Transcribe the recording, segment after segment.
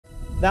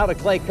Now to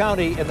Clay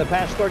County. In the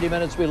past 30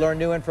 minutes, we learned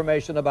new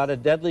information about a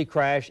deadly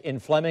crash in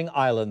Fleming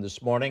Island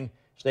this morning.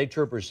 State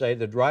troopers say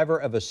the driver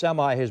of a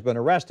semi has been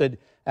arrested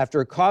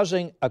after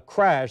causing a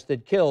crash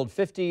that killed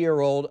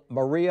 50-year-old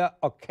Maria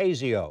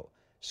Ocasio.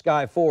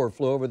 Sky 4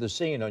 flew over the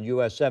scene on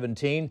US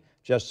 17,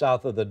 just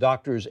south of the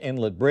Doctors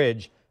Inlet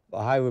Bridge.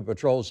 The Highway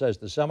Patrol says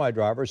the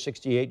semi-driver,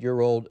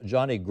 68-year-old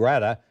Johnny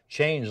Grata,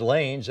 changed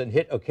lanes and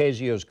hit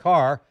Ocasio's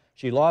car.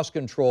 She lost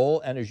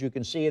control and, as you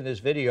can see in this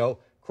video,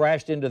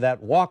 crashed into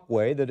that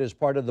walkway that is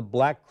part of the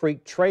Black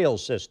Creek Trail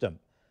system.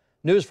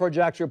 News4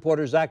 Jax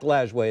reporter Zach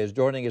Lashway is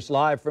joining us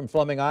live from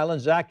Fleming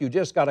Island. Zach, you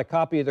just got a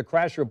copy of the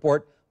crash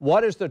report.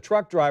 What is the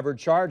truck driver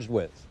charged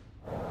with?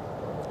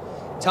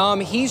 Tom,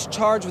 he's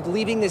charged with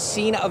leaving the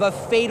scene of a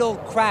fatal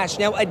crash.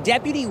 Now, a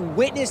deputy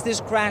witnessed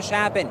this crash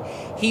happen.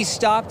 He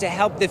stopped to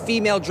help the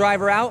female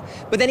driver out,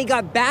 but then he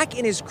got back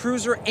in his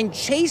cruiser and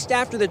chased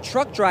after the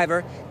truck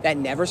driver that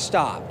never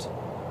stopped.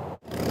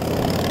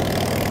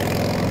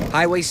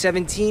 Highway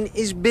 17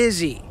 is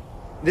busy.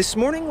 This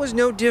morning was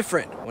no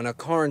different when a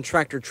car and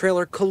tractor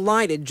trailer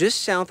collided just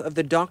south of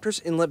the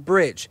Doctors Inlet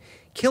Bridge,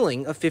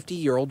 killing a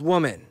 50-year-old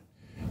woman.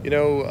 You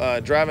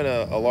know, driving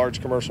a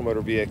large commercial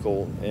motor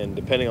vehicle, and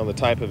depending on the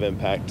type of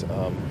impact,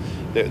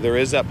 there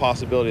is that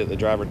possibility that the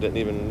driver didn't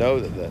even know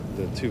that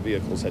the two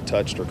vehicles had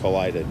touched or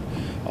collided.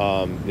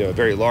 You know, a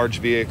very large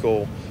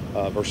vehicle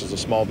versus a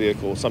small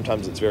vehicle,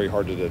 sometimes it's very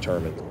hard to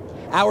determine.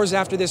 Hours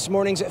after this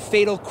morning's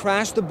fatal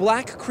crash, the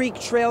Black Creek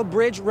Trail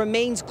Bridge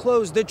remains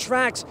closed. The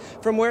tracks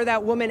from where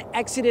that woman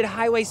exited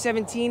Highway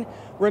 17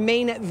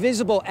 remain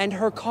visible, and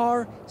her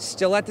car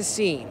still at the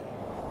scene.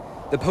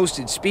 The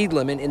posted speed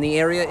limit in the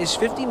area is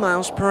 50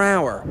 miles per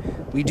hour.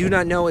 We do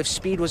not know if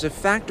speed was a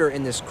factor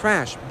in this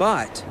crash,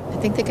 but I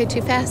think they go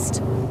too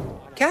fast.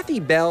 Kathy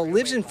Bell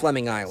lives in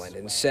Fleming Island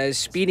and says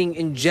speeding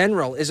in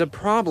general is a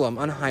problem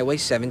on Highway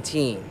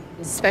 17.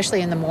 Especially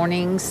in the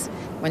mornings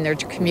when they're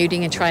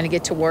commuting and trying to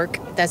get to work,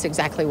 that's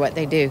exactly what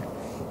they do.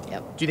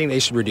 Yep. Do you think they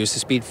should reduce the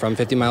speed from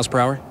 50 miles per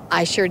hour?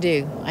 I sure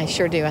do. I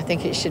sure do. I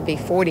think it should be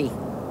 40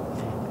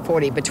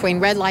 between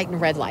red light and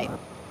red light.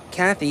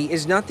 Kathy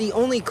is not the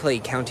only Clay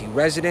County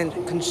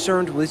resident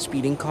concerned with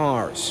speeding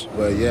cars.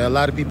 But yeah, a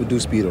lot of people do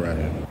speed around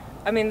here.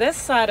 I mean, this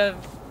side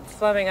of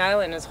Fleming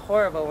Island is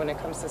horrible when it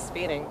comes to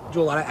speeding.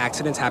 Do a lot of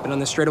accidents happen on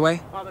this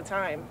straightaway? All the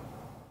time.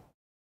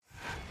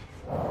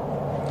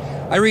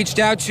 I reached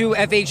out to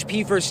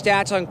FHP for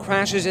stats on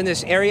crashes in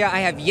this area.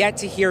 I have yet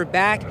to hear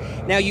back.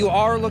 Now, you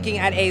are looking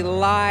at a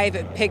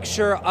live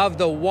picture of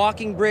the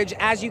walking bridge.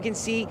 As you can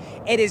see,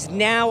 it is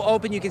now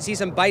open. You can see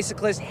some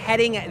bicyclists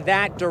heading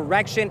that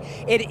direction.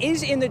 It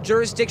is in the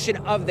jurisdiction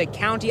of the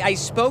county. I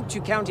spoke to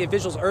county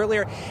officials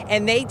earlier,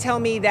 and they tell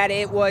me that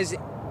it was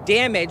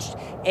damaged.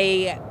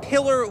 A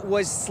pillar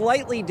was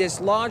slightly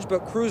dislodged,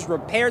 but crews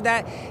repaired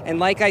that. And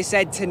like I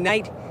said,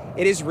 tonight,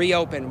 it is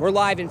reopened. We're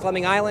live in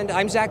Fleming Island.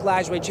 I'm Zach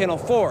Lashway, Channel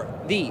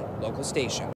 4, the local station.